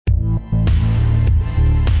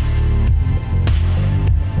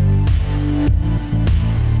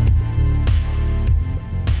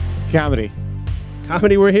Comedy.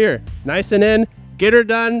 Comedy, we're here. Nice and in. Get her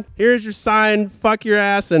done. Here's your sign. Fuck your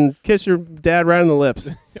ass and kiss your dad right on the lips.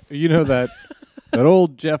 You know that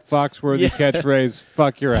old Jeff Foxworthy catchphrase,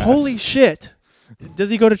 fuck your ass. Holy shit. Does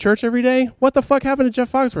he go to church every day? What the fuck happened to Jeff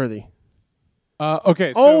Foxworthy?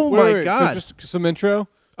 Okay. Oh, So, my wait. God. So just some intro.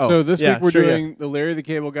 Oh, so this yeah, week we're sure, doing the Larry the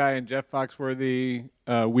Cable Guy and Jeff Foxworthy.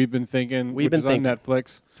 We've been thinking, which is on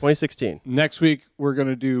Netflix. 2016. Next week we're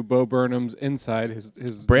gonna do Bo Burnham's Inside, his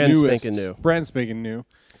Brand newest, spanking new. new.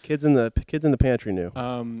 Kids in the pantry new.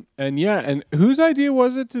 And whose idea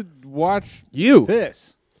was it to watch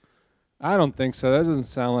this? I don't think so. That doesn't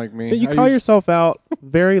sound like me. So you call yourself out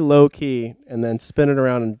very low key and then spin it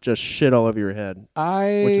around and just shit all over your head,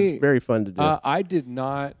 which is very fun to do. I did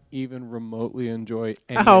not even remotely enjoy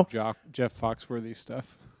any of Jeff Foxworthy's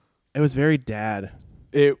stuff. It was very dad.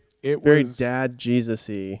 It very was dad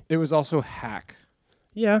Jesus-y. It was also hack.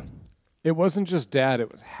 Yeah. It wasn't just dad.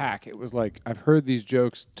 It was hack. It was like, I've heard these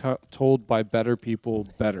jokes told by better people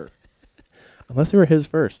better. Unless they were his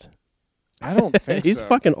first. I don't think He's so.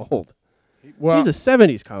 fucking old. Well, he's a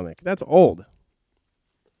 70s comic. That's old.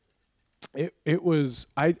 It was.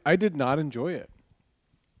 I did not enjoy it.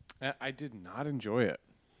 I did not enjoy it.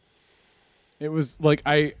 It was like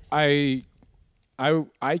I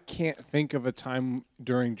can't think of a time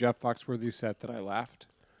during Jeff Foxworthy's set that I laughed.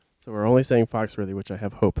 So we're only saying Foxworthy, which I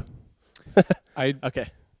have hope. Okay.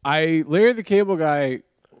 Larry the Cable Guy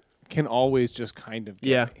can always just kind of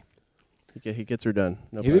get me. He gets her done.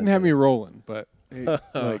 No he didn't have me rolling, but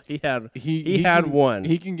he had one.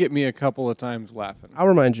 He can get me a couple of times laughing. I'll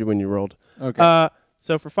remind you when you rolled. Okay.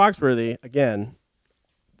 So for Foxworthy, again,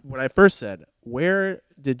 when I first said, where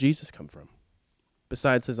did Jesus come from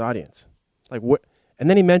besides his audience? Like what? And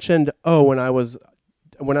then he mentioned, when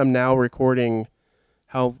I'm now recording,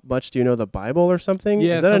 how much do you know the Bible or something?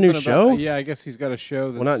 Yeah, is that a new show? Yeah, I guess he's got a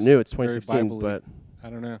show that's not new. It's 2016, but I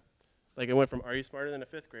don't know. Like it went from "Are you smarter than a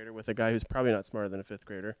fifth grader?" with a guy who's probably not smarter than a fifth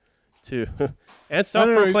grader, to and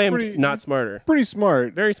self-proclaimed not smarter. Pretty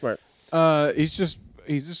smart, very smart. He's just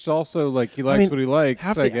also like he likes what he likes.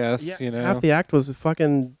 I guess half the act was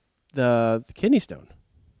fucking the kidney stone.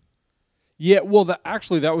 Yeah, well,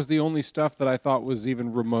 that was the only stuff that I thought was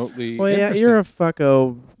even remotely. Well, yeah, you're a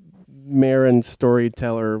fucko, Marin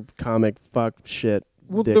storyteller, comic fuck shit.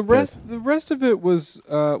 Well, the rest of it was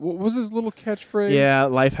what was his little catchphrase? Yeah,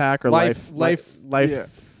 life hack or life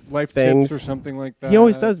things tips or something like that. He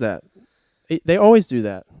always does that. They always do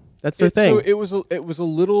that. That's their thing. So it was a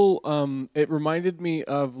little. It reminded me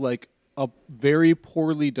of like a very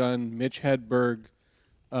poorly done Mitch Hedberg,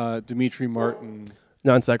 Dimitri Martin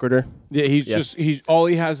non sequitur. Yeah, he's all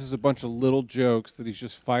he has is a bunch of little jokes that he's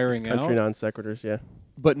just firing out. Country non sequiturs, yeah.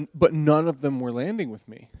 But none of them were landing with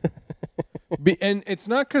me. And it's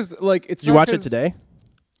not because like it's. Did you watch it today?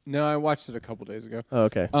 No, I watched it a couple days ago. Oh,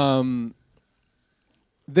 okay.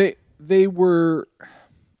 They were.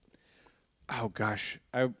 Oh gosh,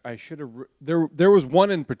 I should have. There was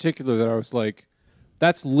one in particular that I was like,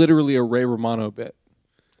 that's literally a Ray Romano bit.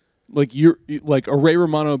 Like you're like a Ray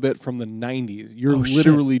Romano bit from the 90s. You're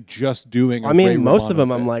literally just doing. Ray most of them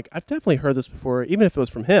bit. I'm like, I've definitely heard this before, even if it was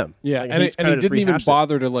from him. Yeah, like, and he didn't even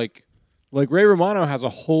bother to like Ray Romano has a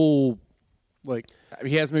whole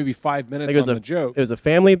he has maybe 5 minutes on the joke. It was a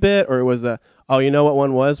family bit, or it was you know what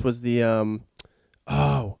one was the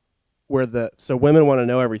where so women want to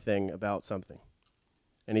know everything about something,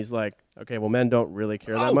 and he's like, okay, well, men don't really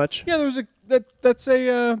care that much. Yeah, there's that's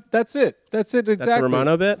it exactly. That's a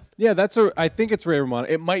Romano bit. Yeah, I think it's Ray Romano.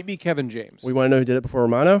 It might be Kevin James. We want to know who did it before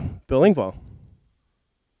Romano? Bill Engvall.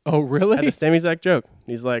 Oh, really? Had the same exact joke.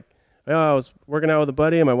 He's like, I was working out with a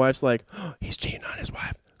buddy, and my wife's like, he's cheating on his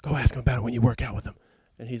wife. Go ask him about it when you work out with him.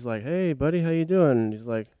 And he's like, hey, buddy, how you doing? And he's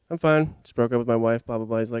like, I'm fine. Just broke up with my wife, blah, blah,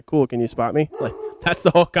 blah. He's like, cool, can you spot me? Like, that's the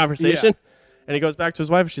whole conversation. Yeah. And he goes back to his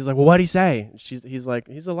wife, and she's like, well, what'd he say? He's like,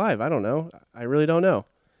 he's alive. I don't know. I really don't know.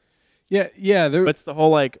 Yeah. But it's the whole,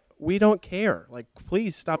 like, we don't care. Like,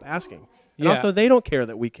 please stop asking. And also, they don't care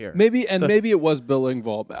that we care. Maybe it was Bill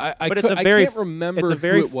Engvall. But I can't remember. It's a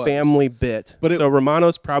very family bit. But so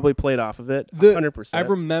Romano's probably played off of it 100%. I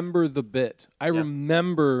remember the bit. I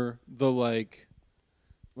remember the like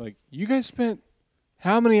you guys spent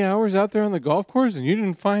how many hours out there on the golf course and you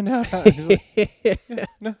didn't find out how?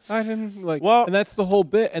 No, I didn't and that's the whole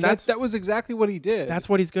bit. And that was exactly what he did. That's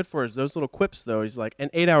what he's good for, is those little quips though. He's like, and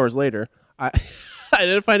 8 hours later, I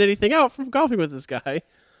didn't find anything out from golfing with this guy.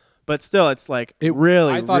 But still, it's like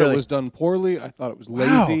I thought it was done poorly. I thought it was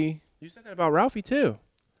lazy. Wow. You said that about Ralphie too.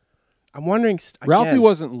 I'm wondering. Ralphie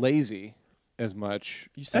wasn't lazy as much.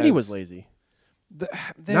 You said he was lazy.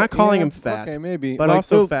 Not calling him fat. Okay, maybe. But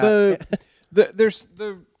also fat. There's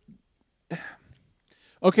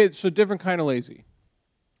Okay, so different kind of lazy.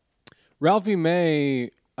 Ralphie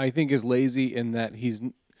May, I think, is lazy in that he's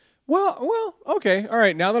okay, all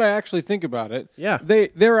right. Now that I actually think about it, Yeah.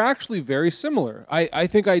 they're actually very similar. I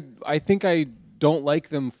think I don't like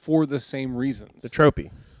them for the same reasons. The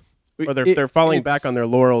tropey. Or they're falling back on their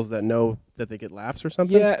laurels that know that they get laughs or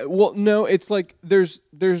something? Yeah, well, no, it's like there's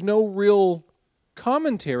no real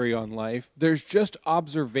commentary on life. There's just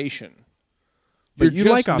observation. But you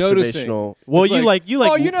like observational. Well, It's you like.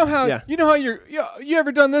 Oh, you know how you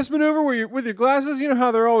ever done this maneuver where you're with your glasses? You know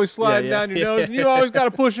how they're always sliding down your nose, and you always got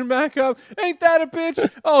to push them back up. Ain't that a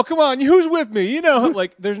bitch? Oh, come on, who's with me? You know,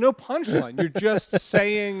 like there's no punchline. You're just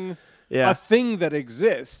saying a thing that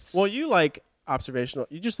exists. Well, you like observational.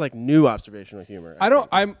 You just like new observational humor.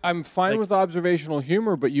 I'm fine with observational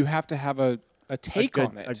humor, but you have to have a take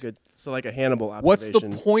on it. So like a Hannibal observation. What's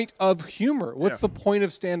the point of humor? What's the point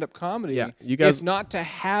of stand-up comedy? Yeah, you guys, if not to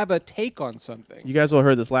have a take on something. You guys all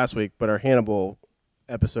heard this last week, but our Hannibal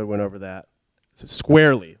episode went over that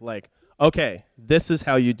squarely. Like, okay, this is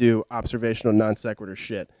how you do observational non sequitur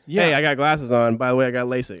shit. Yeah. Hey, I got glasses on. By the way, I got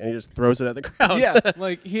LASIK, and he just throws it at the crowd. Yeah,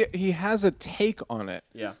 like he has a take on it.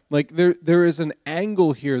 Yeah, like there is an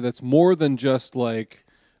angle here that's more than just like.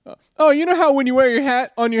 Oh, you know how when you wear your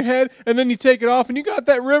hat on your head and then you take it off and you got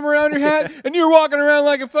that rim around your hat and you're walking around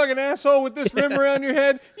like a fucking asshole with this rim around your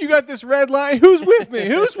head? You got this red line. Who's with me?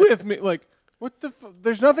 Who's with me? Like, what the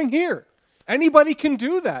there's nothing here. Anybody can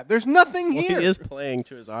do that. There's nothing here. He is playing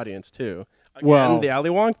to his audience, too. Again, the Ali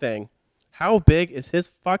Wong thing. How big is his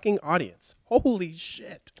fucking audience? Holy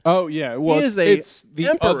shit. Oh, yeah. Well, it's the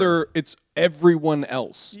emperor. Other, it's everyone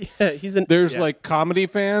else. Yeah, there's like comedy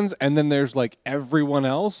fans, and then there's like everyone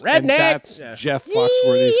else. Redneck. And that's Jeff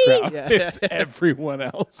Foxworthy's crowd. It's everyone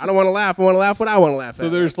else. I don't want to laugh. I want to laugh what I want to laugh at. So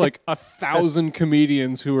there's like 1,000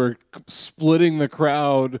 comedians who are splitting the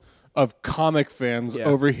crowd of comic fans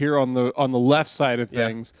over here on the left side of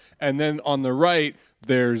things. And then on the right,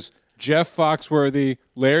 there's Jeff Foxworthy,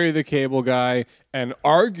 Larry the Cable Guy, and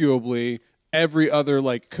arguably every other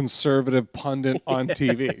like conservative pundit on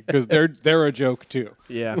TV because they're a joke too.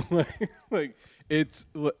 Yeah, like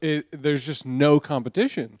there's just no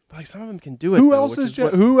competition. But like some of them can do it. Who else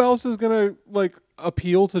is gonna like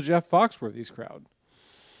appeal to Jeff Foxworthy's crowd?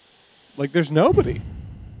 Like there's nobody.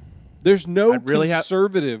 There's no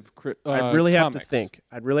conservative. I'd really have to think.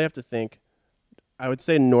 I would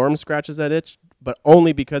say Norm scratches that itch, but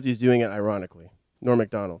only because he's doing it ironically. Norm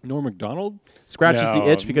Macdonald. Norm Macdonald scratches the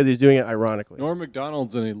itch because he's doing it ironically. Norm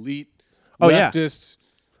Macdonald's an elite leftist,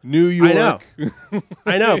 New York.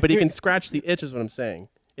 I know, but he can scratch the itch is what I'm saying.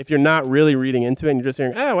 If you're not really reading into it and you're just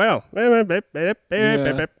hearing, oh, well.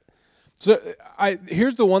 Yeah. So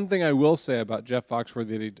here's the one thing I will say about Jeff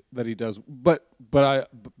Foxworthy that he does, but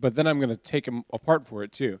then I'm going to take him apart for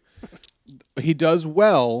it too. He does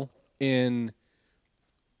well in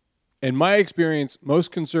my experience, most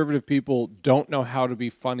conservative people don't know how to be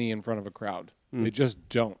funny in front of a crowd. They just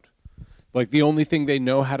don't. Like the only thing they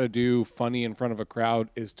know how to do funny in front of a crowd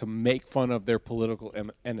is to make fun of their political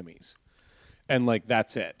enemies. And like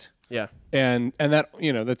that's it. Yeah. And that,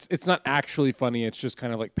 it's not actually funny, it's just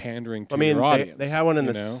kind of like pandering to your audience. They had one in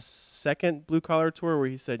the second Blue Collar Tour where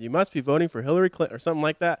he said you must be voting for Hillary Clinton or something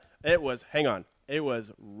like that. It was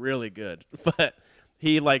really good. But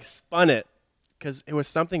he like spun it. Because it was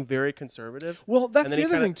something very conservative. Well, that's the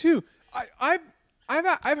other thing too. I've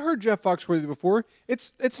heard Jeff Foxworthy before.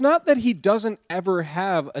 It's not that he doesn't ever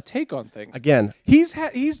have a take on things. Again, he's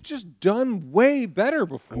just done way better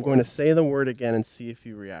before. I'm going to say the word again and see if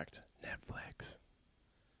you react. Netflix.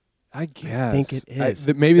 I guess. I think it is.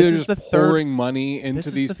 Maybe they're just pouring money into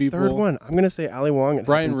these people. Third one. I'm going to say Ali Wong.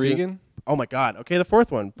 Brian Regan. Oh my God. Okay, the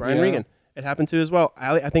fourth one. Brian Regan. It happened to as well.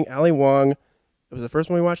 I think Ali Wong. It was the first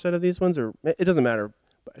one we watched out of these ones, or it doesn't matter.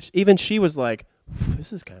 But even she was like,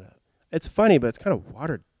 "This is kind of, it's funny, but it's kind of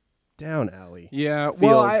watered down." Ali. Yeah.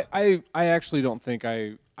 Well, I actually don't think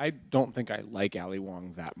I don't think I like Ali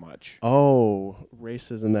Wong that much. Oh,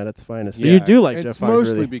 racism at its finest. So you do like Jeff Foxworthy? It's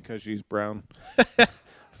mostly because she's brown.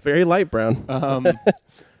 Very light brown.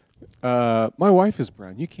 My wife is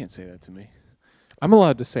brown. You can't say that to me. I'm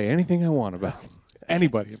allowed to say anything I want about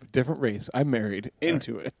anybody of a different race. I'm married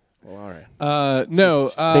into it. Well, all right. No.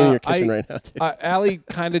 Cleaning your kitchen right now, too. Allie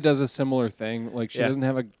kind of does a similar thing. Like she doesn't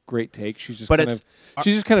have a great take. She's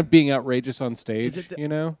just kind of being outrageous on stage. Is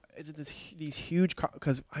it these huge?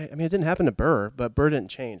 Because I mean, it didn't happen to Burr, but Burr didn't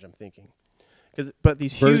change. I'm thinking. But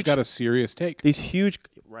these Burr's got a serious take. These huge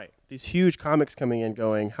comics coming in,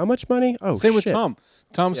 going, how much money? Oh, same with Tom.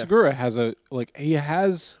 Tom Segura has he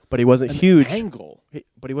has. But he wasn't huge. Angle.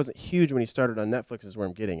 But he wasn't huge when he started on Netflix. Is where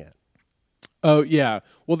I'm getting at. Oh yeah.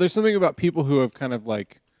 Well, there's something about people who have kind of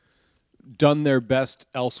like done their best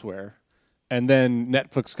elsewhere, and then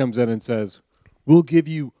Netflix comes in and says, "We'll give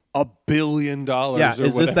you $1 billion." Yeah, or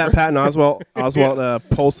is this that whatever. Patton Oswalt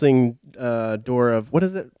pulsing door of what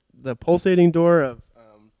is it? The pulsating door of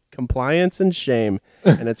compliance and shame,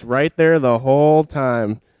 and it's right there the whole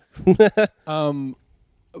time.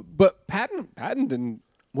 But Patton didn't.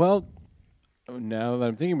 Well, now that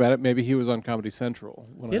I'm thinking about it, maybe he was on Comedy Central.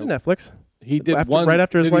 He had Netflix. He did After- one right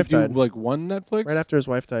after his did wife he do died. Like one Netflix. Right after his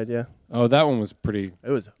wife died, yeah. Oh, that one was pretty. It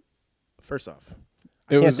was, first off, I It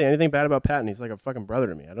can't was say anything bad about Patton. He's like a fucking brother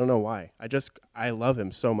to me. I don't know why. I love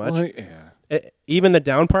him so much. well, yeah. Even the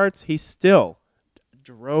down parts, he still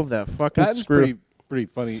drove that fucking Patton's screw. pretty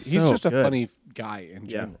funny. He's So just a good. funny guy in Yeah,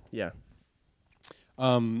 general. yeah.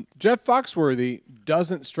 Jeff Foxworthy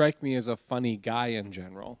doesn't strike me as a funny guy in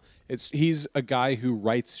general. He's a guy who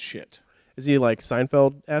writes shit. Is he like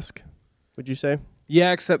Seinfeld-esque, would you say?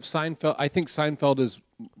 Yeah, except Seinfeld. I think Seinfeld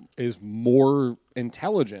is more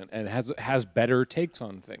intelligent and has better takes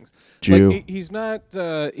on things. Jew. Like, he's not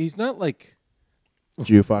like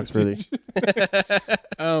Jew Foxworthy.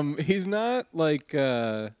 he's not like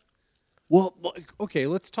well, okay,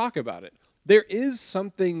 let's talk about it. There is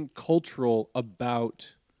something cultural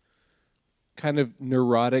about kind of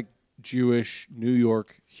neurotic Jewish New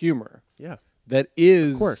York humor. Yeah. That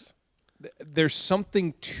is, Of course. There's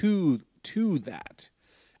something to that,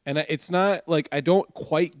 and it's not like I don't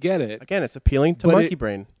quite get it. Again, it's appealing to But monkey it-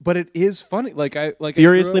 brain. But it is funny. Like I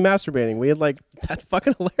Furiously grew up- masturbating. We had like that's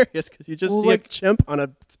fucking hilarious because you just Well, see like- a chimp on a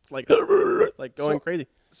like going crazy.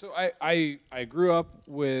 So I grew up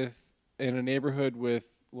in a neighborhood with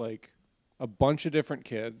like a bunch of different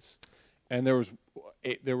kids, and there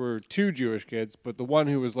were 2 Jewish kids, but the one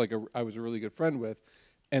who was like I was a really good friend with,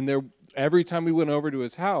 and every time we went over to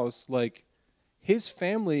his house, like his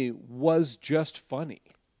family was just funny.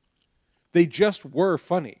 They just were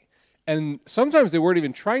funny, and sometimes they weren't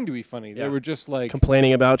even trying to be funny. They Yeah. were just like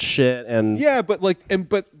Complaining about shit and yeah, but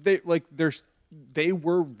they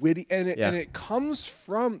were witty, and it comes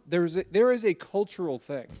from there is a cultural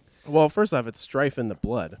thing. well, first off, it's strife in the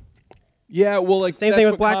blood. Yeah, well, like the same that's thing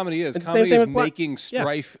with what black- comedy is. it's the same Comedy thing is with black- making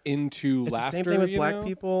strife into It's laughter. the same thing with you black know?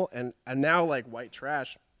 people and now like white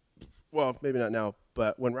trash. Well, maybe not now,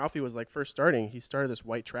 but when Ralphie was like first starting, he started this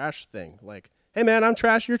white trash thing. Like, hey man, I'm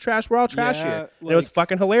trash, you're trash, we're all trash Yeah, here. And it was like,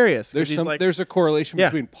 fucking hilarious. 'Cause he's like, There's a correlation Yeah.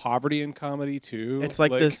 between poverty and comedy too. it's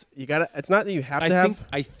like this. You gotta. It's not that you have to have.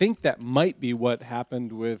 I think that might be what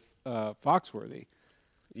happened with Foxworthy.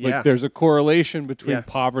 Like Yeah. there's a correlation between Yeah.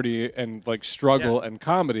 poverty and like struggle and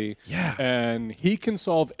comedy. Yeah. And he can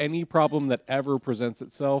solve any problem that ever presents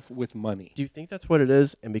itself with money. Do you think that's what it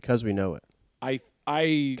is? And because we know it.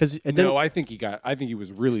 'Cause it didn't- I think he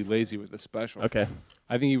was really lazy with the special. Okay.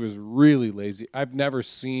 I think he was really lazy. I've never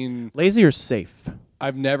seen Lazy or safe?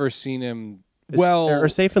 him Are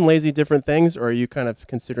safe and lazy different things, or are you kind of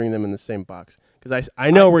considering them in the same box? Because I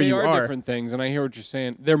know where they you are are. different things, and I hear what you're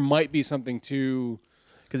saying. There might be something to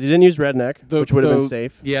Because you didn't use redneck, which would have been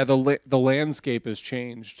safe. Yeah, the landscape has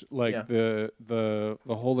changed. Like Yeah. the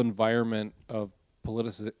whole environment of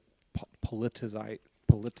politicize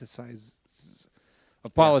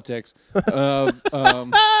of politics of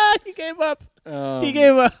He gave up. He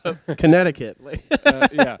gave up. Connecticut.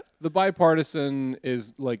 yeah, the bipartisan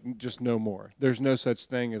is like just no more. There's no such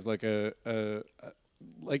thing as like a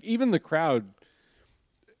like even the crowd.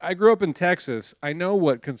 I grew up in Texas. I know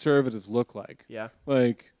what conservatives look like. Yeah.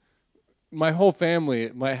 Like my whole family,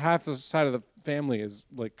 my half the side of the family is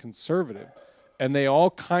like conservative, and they all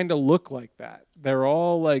kind of look like that. They're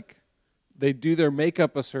all like they do their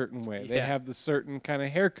makeup a certain way. They Yeah. have the certain kind of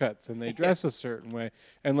haircuts, and they dress a certain way.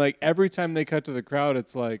 And like every time they cut to the crowd,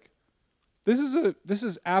 it's like this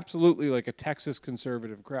is absolutely like a Texas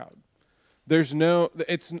conservative crowd. There's no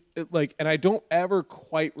like, and I don't ever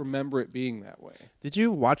quite remember it being that way. Did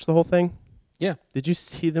you watch the whole thing? Yeah. Did you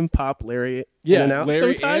see them pop Larry Yeah, in and out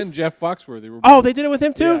Larry sometimes? and Jeff Foxworthy were. Oh, they did it with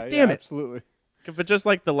him too? Yeah, Damn yeah, it. absolutely. But just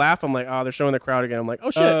like the laugh, I'm like, oh, they're showing the crowd again. I'm like, oh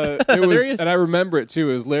shit. It There was, he is. and I remember it too.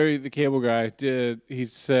 It was Larry, the cable guy, he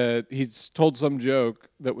said he's told some joke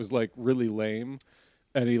that was like really lame,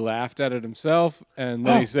 and he laughed at it himself, and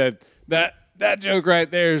then he said that joke right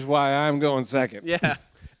there is why I'm going second. Yeah.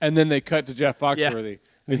 And then they cut to Jeff Foxworthy,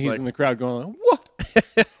 and he's like- in the crowd going, "What?"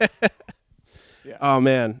 Oh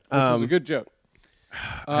man. Which was a good joke.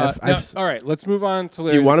 I've All right, let's move on to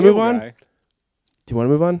Larry. you want wanna to move on? Do you want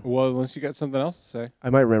to move on? Well, unless you got something else to say. I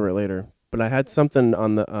might remember it later. But I had something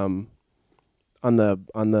on the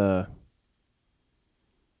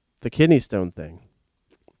kidney stone thing.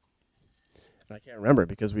 I can't remember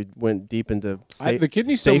because we went deep into the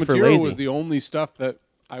kidney stone material was the only stuff that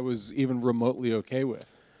I was even remotely okay with.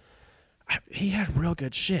 He had real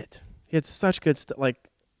good shit. He had such good stuff, like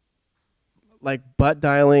butt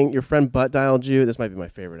dialing. Your friend butt dialed you. This might be my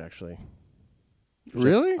favorite, actually.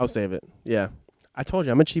 Really? I'll save it. Yeah. I told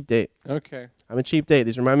you, I'm a cheap date. Okay. I'm a cheap date.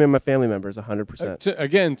 These remind me of my family members 100%.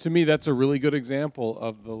 Again, to me, that's a really good example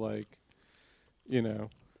of the, like, you know,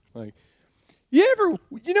 like, you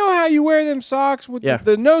know how you wear them socks with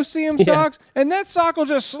the no-seam socks, and that sock will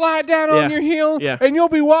just slide down on your heel, and you'll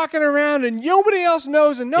be walking around, and nobody else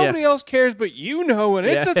knows, and nobody else cares, but you know, and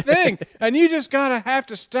it's a thing, and you just have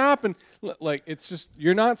to stop, and, like, it's just,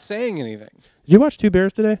 you're not saying anything. Did you watch Two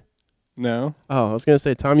Bears today? No. Oh, I was going to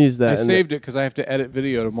say, Tom used that. I saved it because I have to edit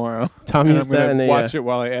video tomorrow. Tom used that and watch it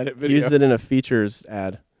while I edit video. Used it in a features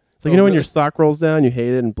ad. It's like, you know when your sock rolls down, you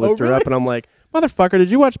hate it and blister up, and I'm like, motherfucker,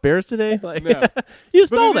 did you watch Bears today? Like, no. You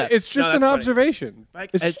stole that. It's just an observation.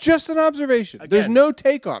 It's just an observation. Again, there's no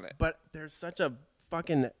take on it. But there's such a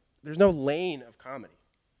there's no lane of comedy.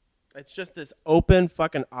 It's just this open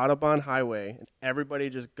fucking Autobahn highway, and everybody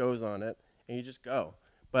just goes on it, and you just go.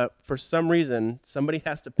 But for some reason, somebody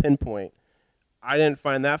has to pinpoint, I didn't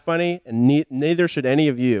find that funny, and neither should any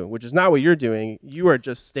of you, which is not what you're doing. You are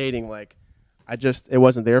just stating, like, it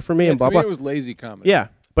wasn't there for me, and blah, to me blah. It was lazy comedy. Yeah,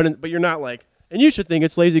 but you're not like, and you should think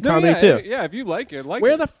it's lazy comedy too. Yeah, if you like it, like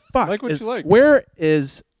Where it. the fuck like what you like. Where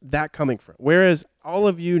is that coming from? Where is all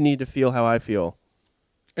of you need to feel how I feel?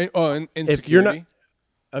 And if you're not,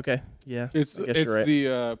 okay, yeah, it's right.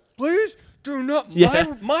 the please do not.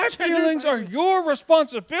 Yeah. My feelings are your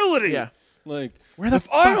responsibility. Yeah, like if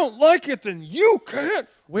I don't like it, then you can't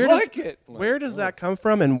like it. Where does that come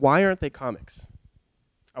from, and why aren't they comics?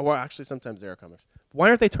 Oh, well, actually, sometimes they are comics. Why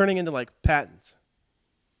aren't they turning into like patents?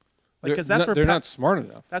 Like, because they're not smart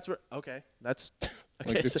enough. That's where that's okay.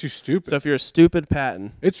 Like, they're too stupid. So if you're a stupid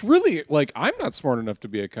patent, it's really like I'm not smart enough to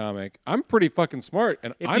be a comic. I'm pretty fucking smart,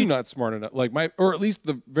 and I'm not smart enough. Like or at least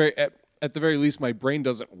at the very least, my brain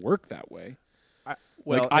doesn't work that way.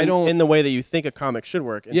 Well, I don't in the way that you think a comic should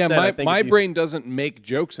work. Instead, my brain doesn't make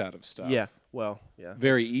jokes out of stuff. Yeah, well, yeah,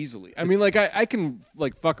 very easily. I mean, like I can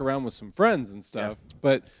like fuck around with some friends and stuff,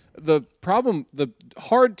 but the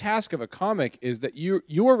hard task of a comic is that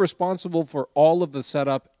you are responsible for all of the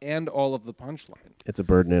setup and all of the punchline. It's a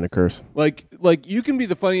burden and a curse. Like you can be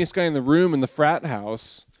the funniest guy in the room in the frat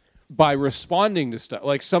house by responding to stuff.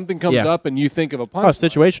 Like something comes up and you think of a punchline. Oh,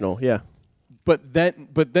 situational, yeah. But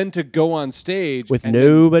then to go on stage with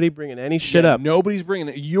nobody bringing any shit up. Nobody's bringing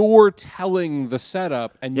it. You're telling the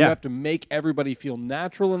setup, and you have to make everybody feel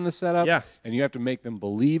natural in the setup. Yeah. And you have to make them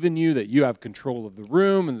believe in you, that you have control of the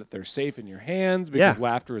room and that they're safe in your hands because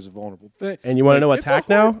laughter is a vulnerable thing. And you want to know what's hack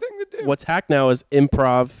now? What's hack now is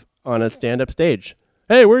improv on a stand-up stage.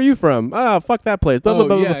 Hey, where are you from? Oh, fuck that place. Blah, blah,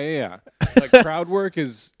 blah, blah. Yeah. Like crowd work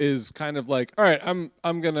is kind of like, all right, I'm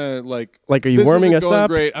gonna like. Like, are you warming us up?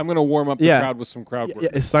 Great. I'm gonna warm up the crowd with some crowd work. Yeah.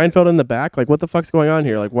 Is Seinfeld in the back? Like, what the fuck's going on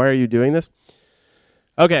here? Like, why are you doing this?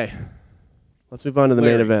 Okay, let's move on to the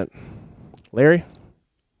main event. Larry,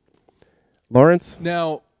 Lawrence.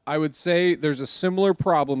 Now, I would say there's a similar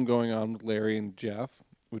problem going on with Larry and Jeff,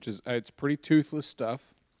 which is it's pretty toothless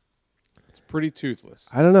stuff. It's pretty toothless.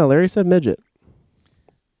 I don't know. Larry said midget.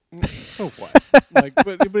 So what? Like,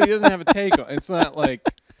 but he doesn't have a take on it. It's not like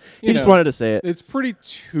he just wanted to say it. It's pretty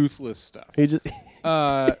toothless stuff. He just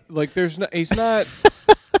like there's no. He's not.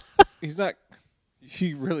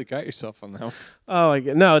 You really got yourself on that one. Oh,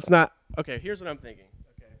 no, it's not. Okay, here's what I'm thinking.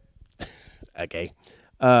 Okay.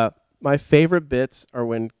 My favorite bits are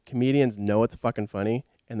when comedians know it's fucking funny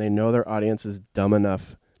and they know their audience is dumb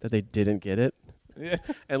enough that they didn't get it. Yeah.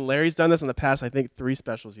 And Larry's done this in the past. I think 3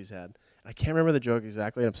 specials he's had. I can't remember the joke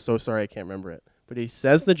exactly. I'm so sorry I can't remember it. But he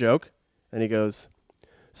says the joke, and he goes,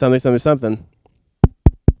 something, something, something.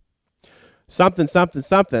 Something, something,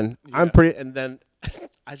 something. Yeah. I'm pretty... And then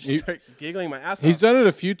I just start giggling my ass off. He's done it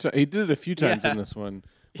a few times. He did it a few times in this one,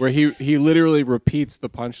 where he literally repeats the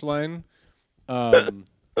punchline.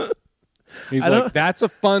 He's like, that's a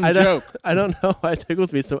fun joke. I don't know why it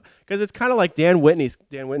tickles me so... Because it's kind of like Dan Whitney is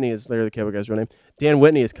Larry the Cable Guy's real name. Dan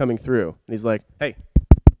Whitney is coming through, and he's like, hey...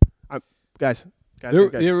 Guys.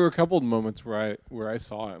 There were a couple of moments where I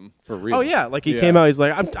saw him for real. Oh yeah, like he came out. He's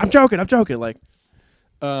like, I'm joking. Like,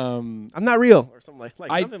 I'm not real or something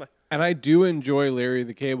like something like. And I do enjoy Larry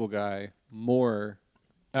the Cable Guy more.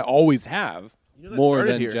 I always have more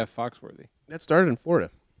than Jeff Foxworthy. That started in Florida.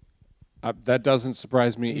 That doesn't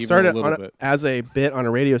surprise me even started a little bit. As a bit on a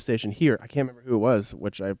radio station here. I can't remember who it was,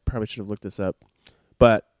 which I probably should have looked this up.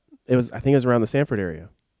 But I think it was around the Sanford area,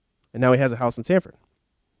 and now he has a house in Sanford.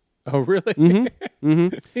 Oh, really?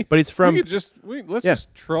 But he's from. Let's Yeah.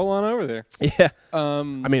 just troll on over there. Yeah. I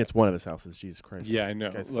mean, it's one of his houses. Jesus Christ. Yeah, I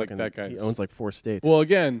know. Guy's Like fucking- that guy. He owns like 4 states. Well,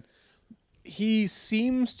 again, he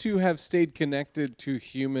seems to have stayed connected to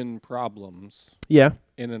human problems yeah.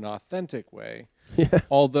 in an authentic way. Yeah.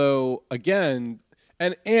 Although, again,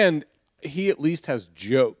 and he at least has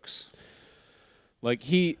jokes. Like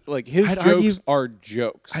his I'd jokes argue- are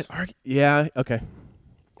jokes. I'd argue. Yeah. Okay.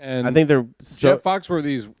 And I think they're Jeff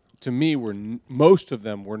Foxworthy's, to me, most of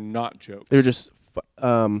them were not jokes. they're just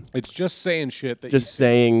It's just saying shit that just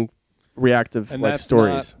saying reactive and like that's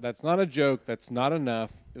stories. That's not a joke. That's not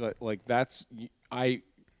enough. Like that's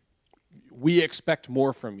we expect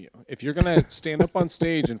more from you. If you're gonna stand up on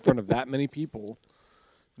stage in front of that many people,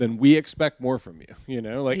 then we expect more from you. You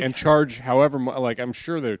know, and charge however much. Like I'm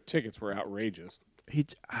sure their tickets were outrageous.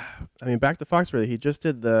 I mean, back to Foxworthy. He just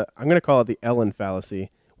did I'm gonna call it the Ellen fallacy,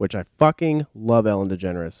 which I fucking love Ellen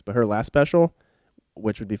DeGeneres. But her last special,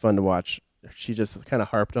 which would be fun to watch, she just kind of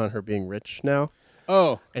harped on her being rich now.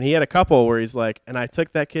 Oh, And he had a couple where he's like, and I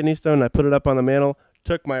took that kidney stone and I put it up on the mantle,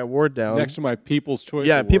 took my award down. next to my People's Choice.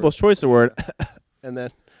 Yeah, Award. People's Choice Award. And then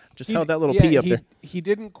just held that little pea up there. He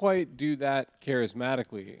didn't quite do that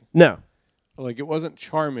charismatically. No. Like it wasn't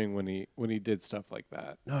charming when he did stuff like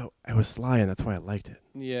that. No, I was sly, and that's why I liked it.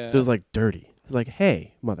 Yeah, So it was like dirty. It was like,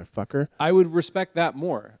 hey, motherfucker. I would respect that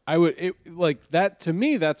more. Like that to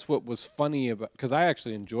me. That's what was funny about because I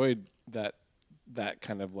actually enjoyed that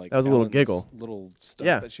kind of like That was a little Ellen's giggle. little stuff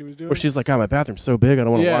Yeah. that she was doing. Where she's like, oh, my bathroom's so big, I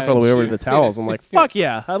don't want to Yeah, walk all the and way over she- to the towels. I'm like, fuck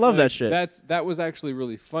yeah, I love Like, that shit. That was actually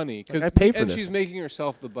really funny because I paid for and this. she's making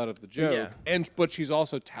herself the butt of the joke, Yeah. but she's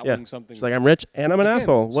also telling yeah. something. She's like, I'm rich and I'm an Again,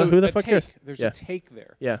 asshole. so Who the a fuck take. cares? There's Yeah. a take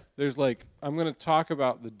there. Yeah. There's like I'm going to talk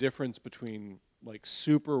about the difference between like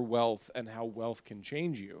super wealth and how wealth can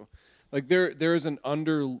change you. Like there is an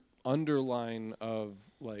underline of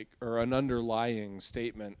like or an underlying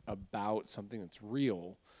statement about something that's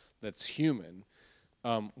real, that's human,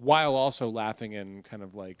 while also laughing and kind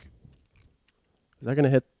of like. Is that going to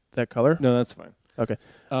hit that color? No, that's fine. Okay.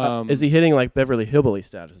 Is he hitting like Beverly Hillbilly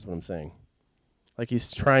status is what I'm saying? Like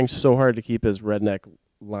he's trying so hard to keep his redneck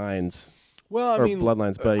lines. Well, I or mean,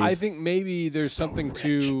 bloodlines, but I he's think maybe there's so something rich.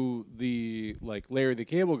 to the like Larry the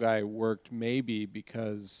Cable Guy worked maybe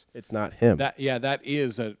because It's not him. that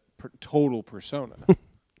is a total persona,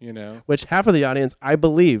 you know. Which half of the audience, I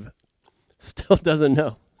believe, still doesn't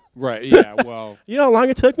know. Right? Yeah. Well, You know how long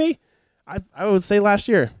it took me? I would say last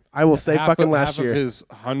year. I will say fucking last year. Half of his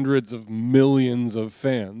hundreds of millions of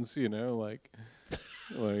fans, you know, like.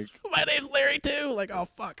 My name's Larry too. Like, oh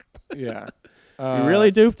fuck. Yeah. You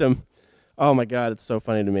really duped him. Oh my god, it's so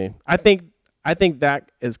funny to me. I think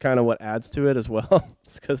that is kind of what adds to it as well.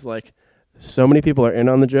 It's because like so many people are in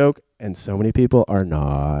on the joke and so many people are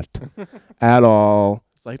not at all.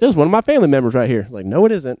 It's like there's one of my family members right here. Like, no,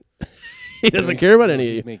 it isn't. He doesn't care about any of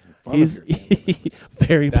He's you. making fun He's of your family.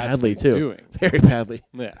 very That's badly what he's too. doing. Very badly.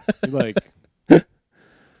 Yeah. Like.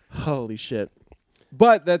 Holy shit.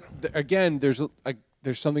 But again, there's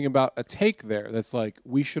something about a take there that's like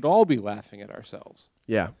we should all be laughing at ourselves.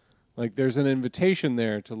 Yeah. Like there's an invitation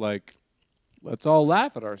there to like, let's all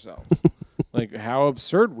laugh at ourselves, like how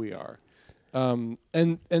absurd we are, and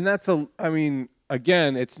that's I mean,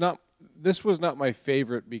 again, it's not. This was not my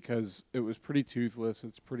favorite because it was pretty toothless.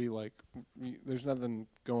 It's pretty like, there's nothing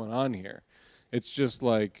going on here. It's just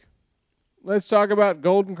like, let's talk about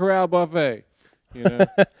Golden Corral buffet. You know,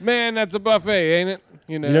 man, that's a buffet, ain't it?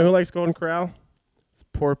 You know You know who likes Golden Corral? It's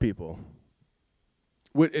poor people.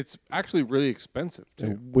 It's actually really expensive too.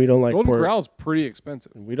 And we don't like Golden poor. Corral is pretty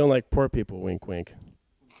expensive. We don't like poor people. Wink, wink.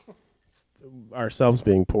 Ourselves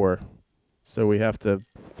being poor, so we have to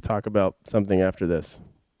talk about something after this.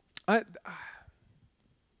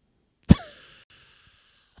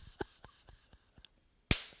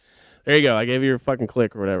 There you go. I gave you your fucking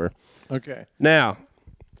click or whatever. Okay. Now,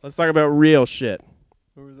 let's talk about real shit.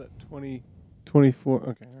 What was that? 24.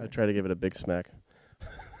 Okay. I tried to give it a big smack.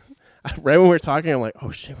 Right when we were talking, I'm like, oh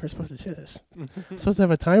shit, we're supposed to do this. We're supposed to have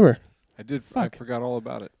a timer. I did. Fuck. I forgot all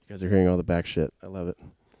about it. You guys are hearing all the back shit. I love it.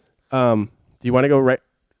 Do you want to go right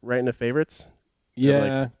into favorites?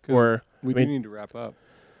 Yeah. Or we I mean- do need to wrap up.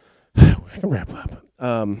 I can wrap up.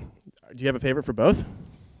 Do you have a favorite for both?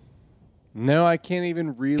 No, I can't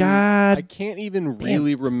even really. God I can't even damn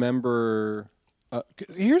really it. remember.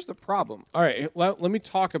 'Cause here's the problem. All right, let me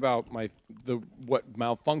talk about what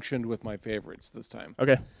malfunctioned with my favorites this time.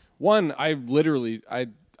 Okay. One, I literally I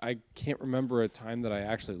can't remember a time that I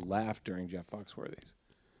actually laughed during Jeff Foxworthy's.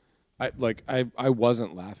 I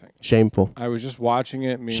wasn't laughing. Shameful. I was just watching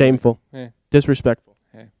it. Shameful. Like, Disrespectful.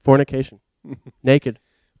 eh. Fornication. Naked.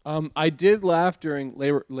 I did laugh during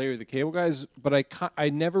Larry the Cable Guys, but I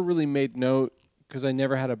never really made note because I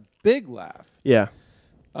never had a big laugh. Yeah.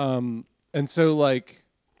 And so like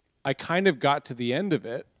I kind of got to the end of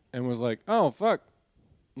it and was like, oh fuck,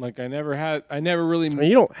 like I never really. I mean,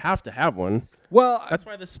 you don't have to have one. Well, That's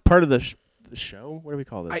why this is part of the show. What do we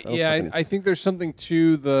call this? I think there's something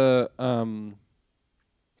to the.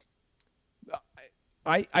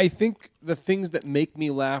 I think the things that make me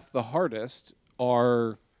laugh the hardest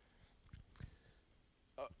are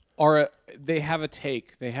they have a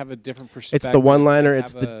take. They have a different perspective. It's the one-liner.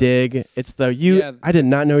 It's the dig. It's the you. Yeah, I did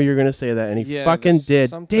not know you were going to say that, and he fucking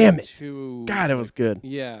did. Damn it! God, it was good.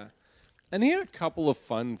 Yeah, and he had a couple of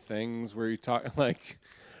fun things where he talked like.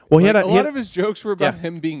 Well, he like had a lot of his jokes were about yeah.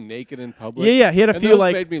 him being naked in public. Yeah, yeah. He had a and few those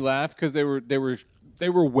like made me laugh because they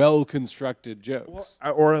were well constructed jokes.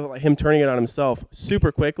 or like him turning it on himself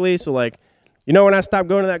super quickly. So like, you know, when I stopped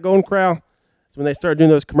going to that Golden Corral, it's when they started doing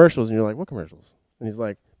those commercials, and you're like, what commercials? And he's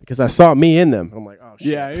like, because I saw me in them. I'm like, oh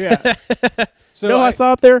shit. Yeah. So you know, I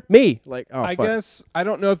saw up there me. Like, oh, I fuck. guess I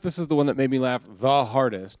don't know if this is the one that made me laugh the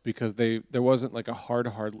hardest because there wasn't like a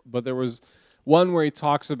hard, but there was one where he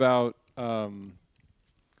talks about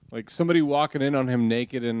like somebody walking in on him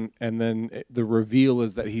naked and then the reveal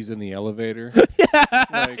is that he's in the elevator.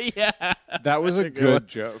 Yeah, that was a good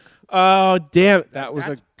joke. Oh damn, That was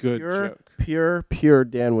a good joke. Pure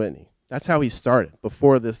Dan Whitney. That's how he started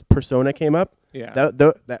before this persona came up. Yeah.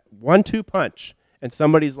 That 1-2 punch, and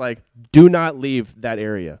somebody's like, "Do not leave that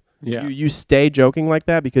area." Yeah. You stay joking like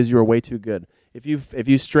that because you are way too good. If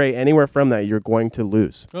you stray anywhere from that, you're going to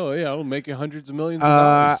lose. Oh yeah, it'll make you hundreds of millions of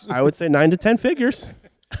dollars. I would say 9 to 10 figures.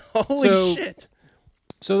 Holy shit!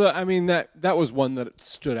 So that was one that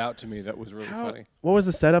stood out to me. That was really funny. What was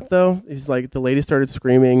the setup though? He's like, the lady started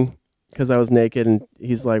screaming because I was naked, and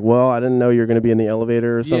he's like, "Well, I didn't know you were going to be in the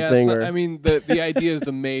elevator or something." Yeah, I mean, the idea is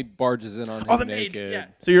the maid barges in on him the naked. maid. Yeah.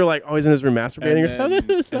 So you're like, oh, he's in his room masturbating or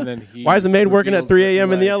something. And then he why is the maid working at 3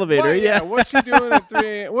 a.m. in the elevator? Well, yeah. What's she doing at 3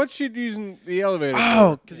 a.m.? What's she using the elevator for?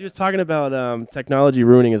 Oh, because he was talking about technology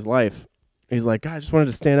ruining his life. He's like, God, I just wanted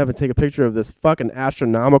to stand up and take a picture of this fucking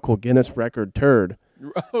astronomical Guinness record turd.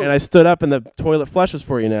 Oh. And I stood up and the toilet flushes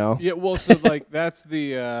for you now. Yeah, well, so like that's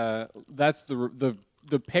the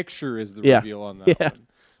picture is the reveal on that one.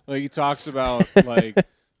 Like he talks about like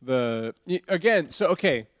again. So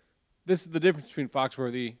okay, this is the difference between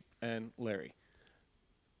Foxworthy and Larry.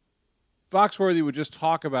 Foxworthy would just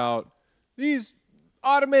talk about these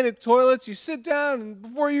automated toilets. You sit down and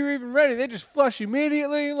before you're even ready, they just flush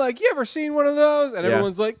immediately. Like, you ever seen one of those? And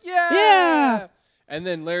everyone's like, yeah. And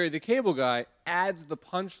then Larry the Cable Guy adds the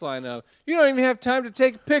punchline of, you don't even have time to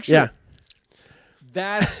take a picture. Yeah.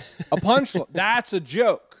 That's a punchline. That's a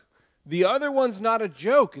joke. The other one's not a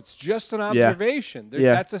joke. It's just an observation.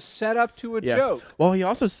 That's a setup to a joke. Well, he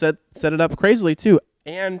also set it up crazily, too.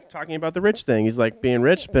 And talking about the rich thing. He's like, being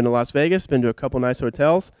rich, been to Las Vegas, been to a couple nice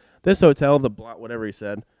hotels. This hotel, whatever he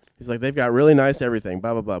said, he's like, they've got really nice everything,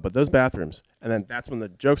 blah, blah, blah. But those bathrooms. And then that's when the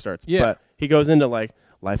joke starts. Yeah. But he goes into, like,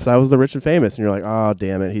 lifestyles of the rich and famous. And you're like, oh,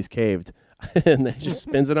 damn it, he's caved. And then he just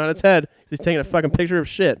spins it on its head. He's taking a fucking picture of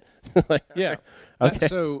shit. Like, yeah. Okay.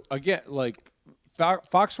 So, again, like,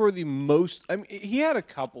 Foxworthy he had a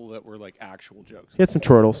couple that were, like, actual jokes. He had some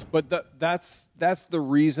chortles. But that's the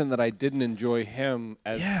reason that I didn't enjoy him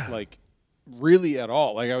as, like, really at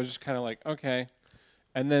all. Like, I was just kind of like, okay.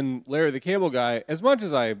 And then Larry the Cable Guy, as much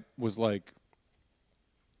as I was like,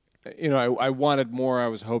 you know, I wanted more. I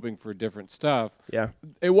was hoping for different stuff. Yeah.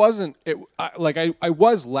 It wasn't. I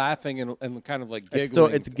was laughing and kind of like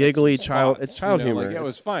giggling. It's giggly spots, it's child humor. Like, it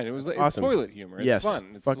was fine. It was like awesome. It's toilet humor. It's yes.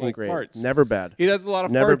 fun. It's fucking like great. farts. Never bad. He does a lot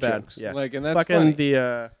of Never fart bad. jokes. Yeah. Like, and that's fucking funny.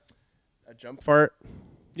 A jump fart.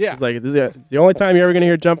 Yeah. It's like, this is the only time you're ever going to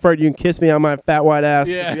hear jump fart, you can kiss me on my fat white ass.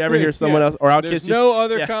 Yeah. If you ever hear someone else, or I'll kiss you. There's no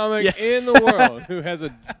other comic in the world who has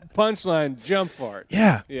a punchline jump fart.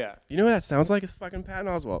 Yeah. Yeah. You know what that sounds like? It's fucking Patton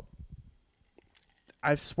Oswalt.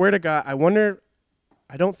 I swear to God, I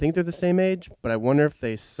don't think they're the same age, but I wonder if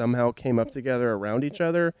they somehow came up together around each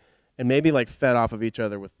other and maybe like fed off of each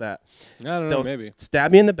other with that. I don't know, They'll maybe.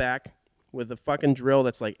 Stab me in the back with a fucking drill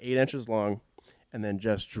that's like 8 inches long, and then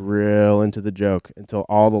just drill into the joke until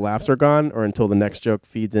all the laughs are gone, or until the next joke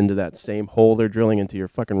feeds into that same hole they're drilling into your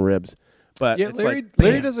fucking ribs. But yeah, it's Larry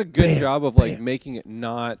bam, does a good bam, job of like making it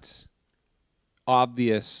not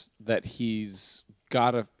obvious that he's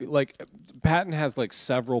got a like. Patton has like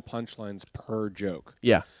several punchlines per joke.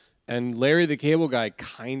 Yeah. And Larry the Cable Guy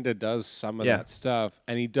kind of does some of that stuff,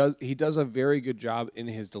 and he does a very good job in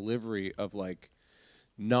his delivery of like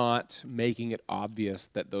not making it obvious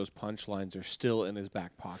that those punchlines are still in his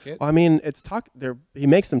back pocket. Well, I mean, he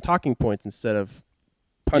makes them talking points instead of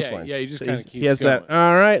punchlines. Yeah, he just So kinda he's- keeps He has that, going.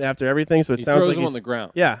 all right, after everything, so it He sounds throws like him he's on the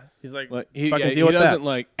ground. Yeah, he's like, Like fucking he deal with doesn't that.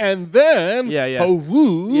 like, and then Yeah. oh,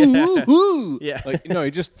 woo, Yeah. woo, woo. Yeah. Like no,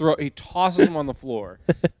 he tosses them on the floor,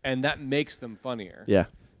 and that makes them funnier. Yeah.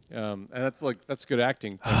 And that's good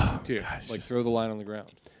acting technique too. gosh, Like just- throw the line on the ground.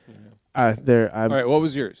 I'm, All right, what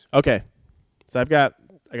was yours? Okay, so I got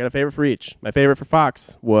a favorite for each. My favorite for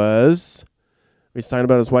Fox was he's talking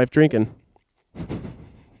about his wife drinking, and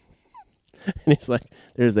he's like,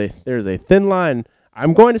 "There's a thin line.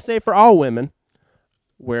 I'm going to say for all women,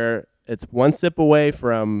 where it's one sip away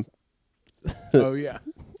from." Oh yeah,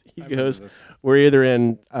 He I remember goes, this. "We're either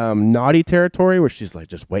in naughty territory, where she's like,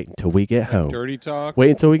 just wait until we get home. Dirty talk. Wait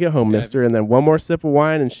until we get home, Yeah. mister." And then one more sip of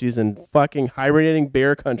wine, and she's in fucking hibernating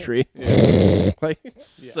bear country. Yeah. Like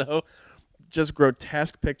it's so just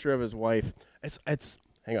grotesque picture of his wife. It's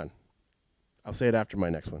hang on. I'll say it after my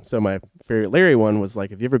next one. So my favorite Larry one was like,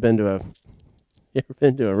 have you ever been to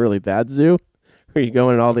a really bad zoo where you go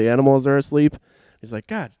in and all the animals are asleep? He's like,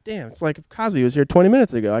 God damn, it's like if Cosby was here 20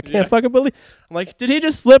 minutes ago. I can't fucking believe. I'm like, did he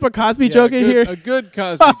just slip a Cosby joke in here? A good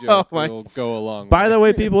Cosby joke my- will go along. By with the it.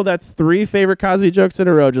 way, people, that's 3 favorite Cosby jokes in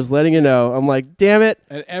a row. Just letting you know. I'm like, damn it.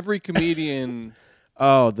 And every comedian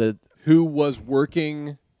Oh, who was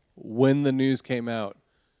working when the news came out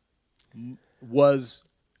was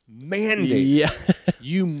mandated. yeah.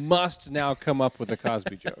 You must now come up with a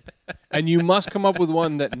Cosby joke. And you must come up with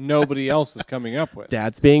one that nobody else is coming up with.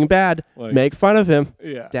 Dad's being bad. Like- Make fun of him.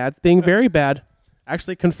 Yeah. Dad's being very bad.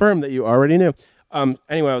 Actually confirm that you already knew.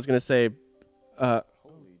 Anyway, I was going to say,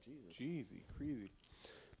 Jeezy, crazy.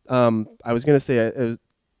 I was going to say it was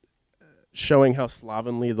showing how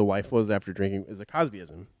slovenly the wife was after drinking is a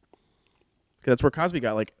Cosbyism. 'Cause that's where Cosby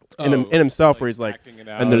got like in himself, where he's like, acting it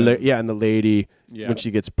out and the lady Yeah. when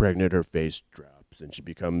she gets pregnant, her face drops and she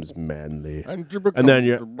becomes manly. And then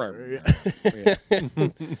yeah.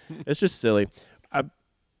 It's just silly.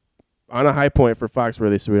 On a high point for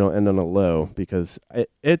Foxworthy, so we don't end on a low, because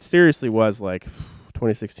it seriously was like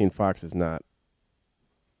 2016 Fox is not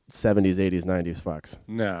 70s, 80s, 90s Fox.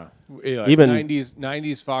 No. Yeah, like Even- 90s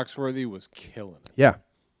Foxworthy was killing it. Yeah,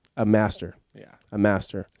 a master, Yeah. a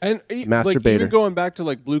master. And like Masturbator. even going back to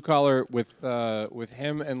like Blue Collar with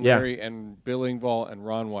him and Yeah. Larry and Bill Engvall and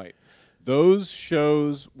Ron White, those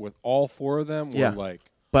shows with all 4 of them were Yeah. like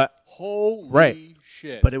But holy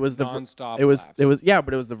shit. But it was nonstop. it was laughs.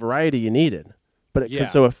 but it was the variety you needed. But Yeah.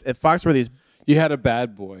 so if Foxworthy's You had a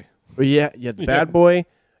bad boy. you had the bad boy,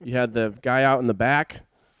 you had the guy out in the back,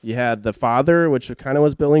 you had the father, which kind of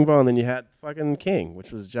was Bill Engvall, and then you had fucking King,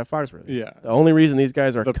 which was Jeff Foxworthy. Yeah. The only reason these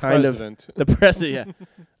guys are The kind president. of the president.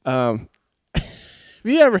 Yeah. Have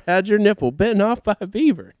you ever had your nipple bitten off by a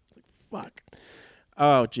beaver? Fuck.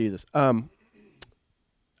 Oh Jesus.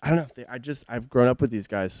 I don't know. I've grown up with these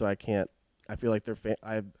guys, so I can't. I feel like they're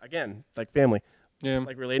like family. Yeah.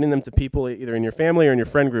 Like relating them to people either in your family or in your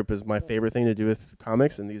friend group is my favorite thing to do with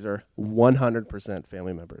comics, and these are 100%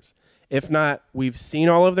 family members. If not, we've seen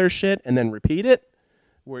all of their shit and then repeat it.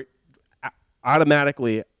 We're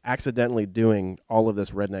automatically, accidentally doing all of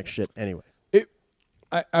this redneck shit anyway.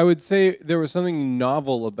 I would say there was something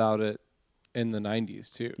novel about it in the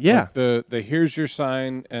 90s too. Yeah. Like the here's your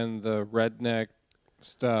sign and the redneck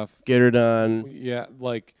stuff. Get her done, Yeah,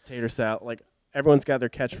 like tater salad. Like everyone's got their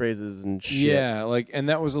catchphrases and shit. yeah, like and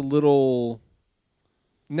that was a little.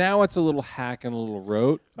 Now it's a little hack and a little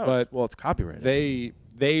rote, Oh, but it's copyrighted.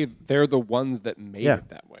 they're the ones that made Yeah. it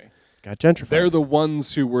that way. Got gentrified. They're the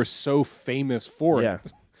ones who were so famous for Yeah.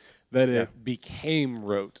 it that Yeah. it became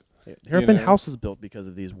rote. There have you been know. houses built because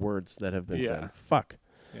of these words that have been Yeah. said. Fuck.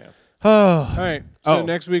 Yeah. Oh. All right. So Oh.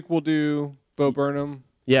 next week we'll do Bo Burnham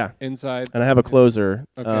Yeah. inside. And I have a closer.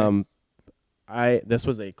 Okay. This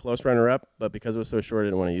was a close runner-up, but because it was so short, I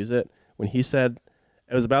didn't want to use it. When he said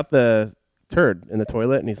it was about the turd in the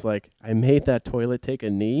toilet, and he's like, "I made that toilet take a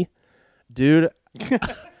knee," dude.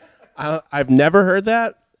 I've never heard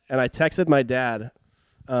that, and I texted my dad.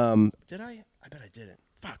 Did I? I bet I didn't.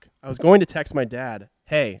 Fuck. I was going to text my dad,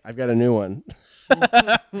 "Hey, I've got a new one."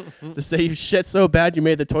 To say you shit so bad you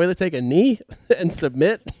made the toilet take a knee and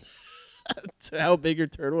submit to how big your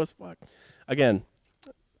turd was. Fuck. Again,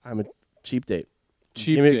 I'm a cheap date.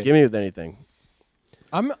 Cheap give me, date. Give me with anything.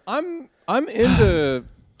 I'm into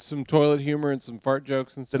some toilet humor and some fart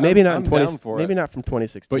jokes and stuff. But maybe not I'm in 20. down for Maybe it. not from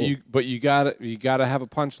 2016. But you gotta have a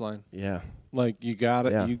punchline. Yeah. Like you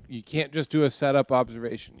gotta Yeah. you can't just do a setup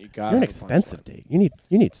observation. You gotta. You're an have a expensive punchline. date.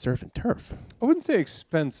 You need surf and turf. I wouldn't say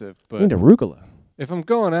expensive, You but need arugula. if I'm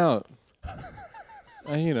going out,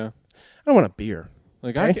 you know, I don't want a beer.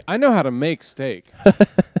 like Okay. I know how to make steak.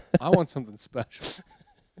 I want something special.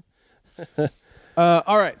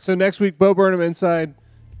 All right. So next week, Bo Burnham inside.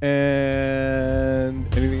 And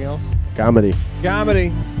anything else? Comedy.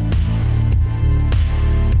 Comedy.